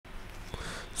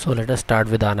So let us start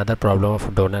with another problem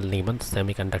of Neamen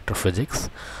semiconductor physics.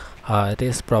 It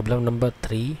is problem number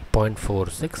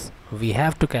 3.46. We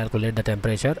have to calculate the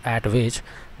temperature at which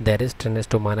there is 10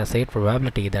 to minus 8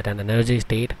 probability that an energy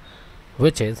state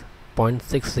which is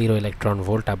 0.60 electron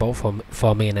volt above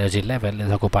Fermi energy level is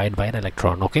occupied by an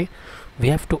electron. Okay, we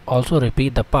have to also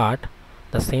repeat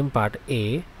the same part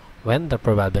A when the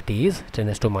probability is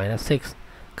 10 to minus 6,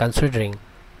 considering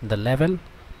the level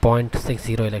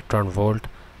 0.60 electron volt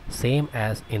same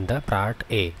as in the part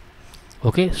A.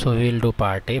 Okay, so we will do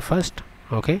part A first.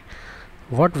 Okay,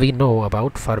 what we know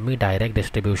about Fermi direct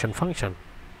distribution function.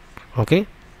 Okay,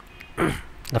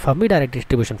 the Fermi direct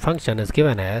distribution function is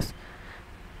given as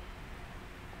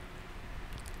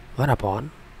 1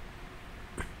 upon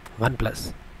 1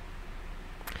 plus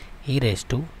e raised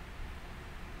to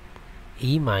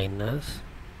e minus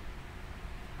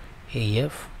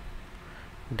af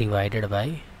divided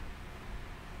by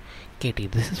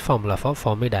kt. This is formula for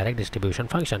Fermi direct distribution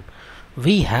function.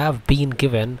 We have been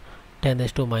given 10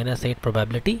 raised to minus 8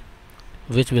 probability,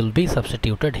 which will be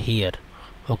substituted here.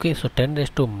 Okay, so 10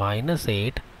 raised to minus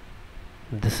 8,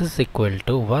 this is equal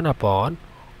to 1 upon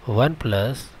 1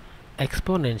 plus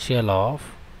exponential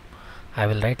of, I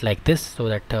will write like this so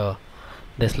that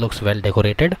this looks well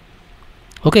decorated.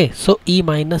 Okay, so E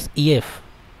minus EF,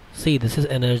 see, this is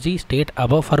energy state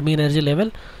above Fermi energy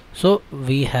level, so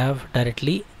we have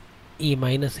directly E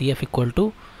minus EF equal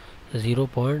to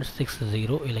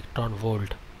 0.60 electron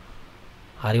volt.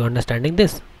 Are you understanding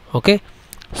this? Okay,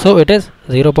 so it is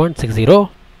 0.60.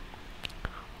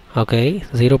 okay,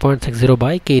 0.60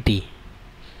 by KT,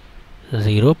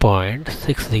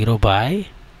 0.60 by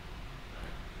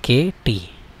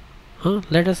KT.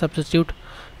 Let us substitute,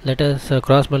 let us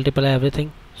cross multiply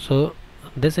everything. So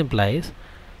this implies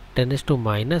 10 raised to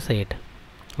minus 8,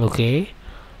 okay,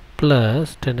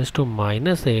 plus 10 raised to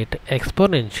minus 8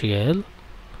 exponential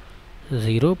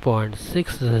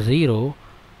 0.60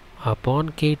 upon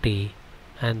KT,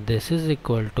 and this is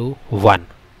equal to 1.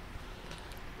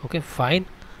 Okay, fine.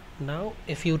 Now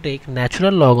if you take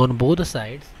natural log on both the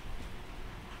sides,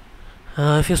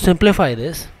 if you simplify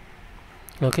this,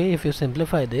 okay, if you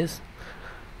simplify this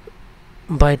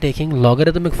by taking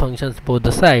logarithmic functions both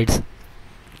the sides,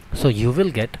 so you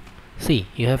will get, see,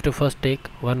 you have to first take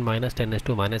 1 minus 10 raised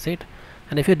to minus 8,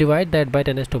 and if you divide that by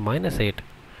 10 raised to minus 8,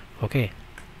 okay,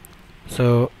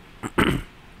 so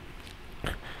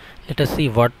let us see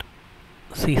what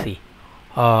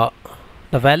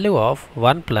the value of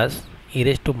 1 plus e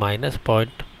raised to minus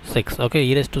 0.6, okay,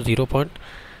 e raised to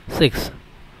 0.6,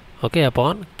 okay,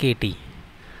 upon kt.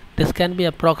 This can be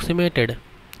approximated.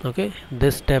 Okay,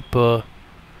 this step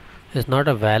is not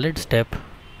a valid step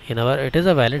in our, it is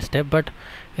a valid step, but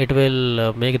it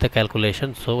will make the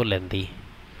calculation so lengthy.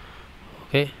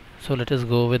 Okay, so let us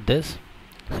go with this.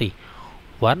 See,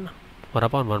 1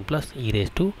 upon 1 plus e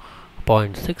raised to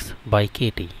 0.6 by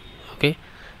kt. Okay,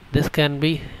 this can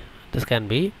be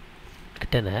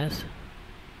written as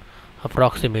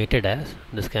approximated as,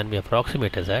 this can be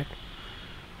approximated as,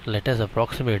 let us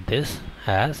approximate this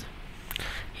as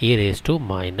e raised to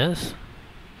minus,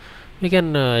 we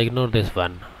can ignore this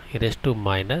one, e raised to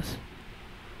minus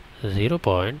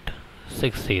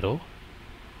 0.60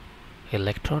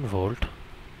 electron volt.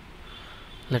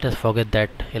 Let us forget that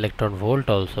electron volt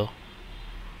also.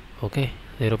 Okay,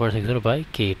 0.60 by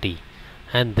kt,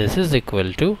 and this is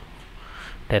equal to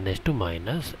 10 raised to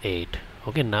minus 8.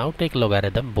 Okay, now take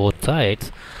logarithm both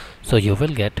sides, so you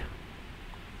will get,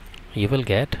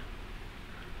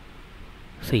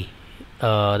 see,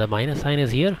 the minus sign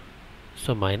is here,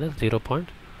 so minus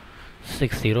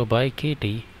 0.60 by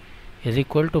kt is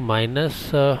equal to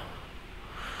minus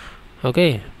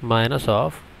okay, minus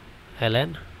of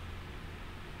ln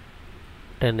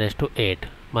 10 raised to 8.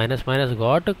 Minus minus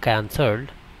got cancelled,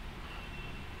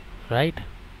 right?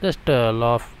 Just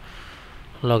law of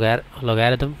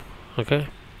logarithm. Okay,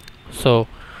 so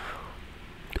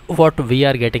what we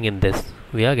are getting in this,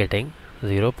 we are getting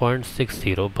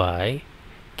 0.60 by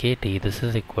kt, this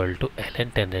is equal to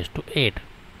ln 10 raised to 8,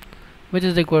 which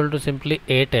is equal to simply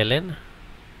 8 ln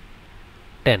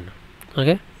 10.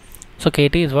 Okay, so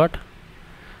kt is what,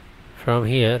 from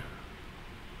here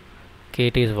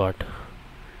kt is what,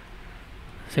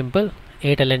 simple,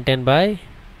 8 ln 10 by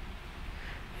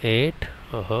 8,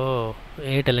 8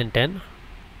 ln 10,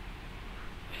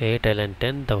 8 ln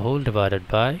 10 the whole divided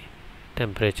by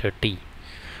temperature T,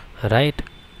 right?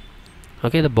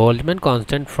 Okay, the Boltzmann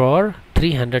constant for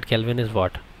 300 Kelvin is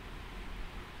what?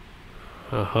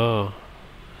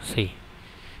 See,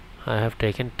 I have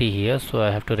taken T here, so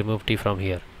I have to remove T from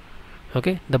here.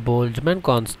 Okay, the Boltzmann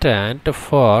constant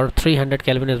for 300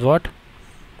 Kelvin is what?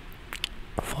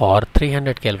 For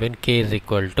 300 Kelvin, K is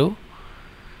equal to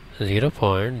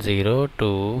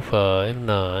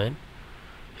 0.0259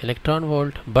 electron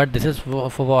volt. But this is for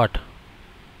what?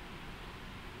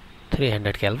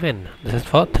 300 Kelvin. This is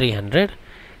for 300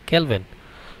 Kelvin.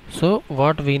 So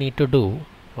what we need to do?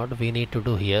 What we need to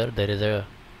do here? There is a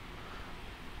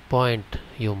point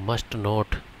you must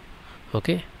note.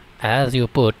 Okay, as you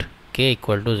put K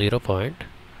equal to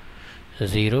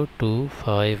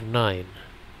 0.0259.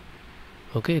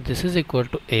 Okay, this is equal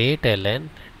to 8 ln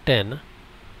 10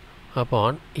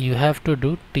 upon, you have to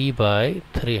do T by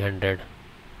 300.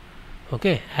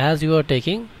 Okay, as you are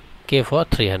taking K for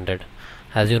 300,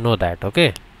 as you know that.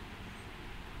 Okay,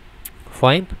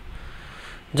 fine.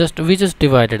 We just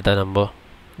divided the number.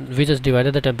 We just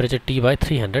divided the temperature T by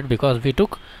 300 because we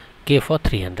took K for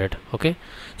 300. Okay,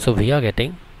 so we are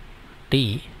getting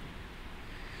T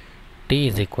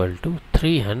is equal to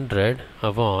 300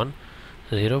 upon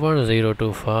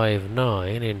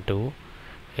 0.0259 into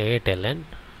 8 ln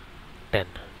 10.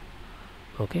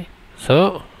 Okay,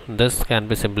 so this can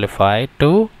be simplified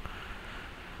to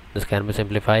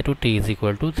T is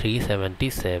equal to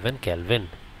 377 Kelvin.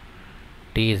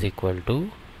 T is equal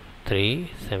to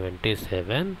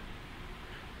 377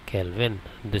 Kelvin.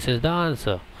 This is the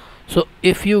answer. So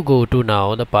if you go to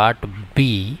now the part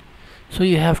B, so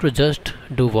you have to just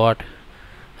do what?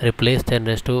 Replace 10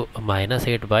 raised to minus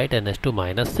 8 by 10 raised to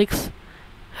minus 6,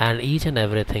 and each and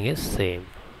everything is same.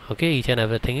 Okay, each and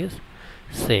everything is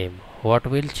same. What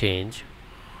will change?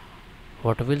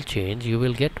 You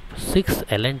will get 6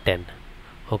 ln 10.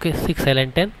 Okay, 6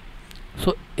 ln 10.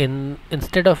 So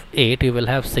instead of 8 you will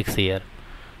have 6 here,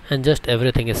 and just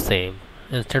everything is same.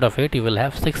 Instead of 8 you will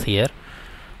have 6 here,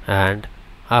 and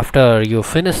after you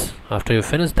finish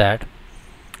that,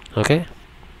 okay,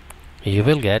 you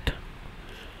will get,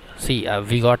 see,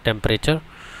 we got temperature.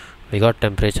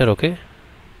 Okay,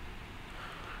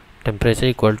 temperature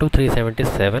equal to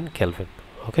 377 Kelvin.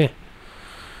 Okay,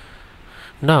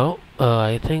 now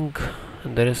I think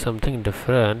there is something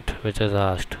different which is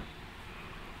asked.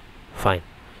 Fine.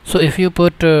 So if you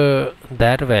put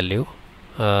that value,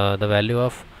 the value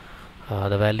of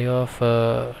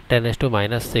 10 raised to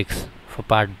minus 6 for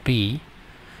part B,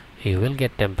 you will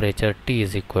get temperature T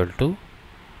is equal to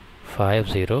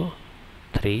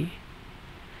 503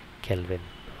 Kelvin.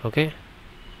 Okay,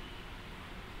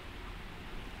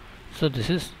 so this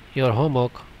is your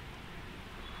homework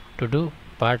to do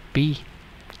part B.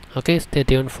 Okay, stay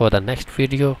tuned for the next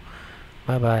video.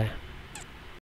 Bye bye.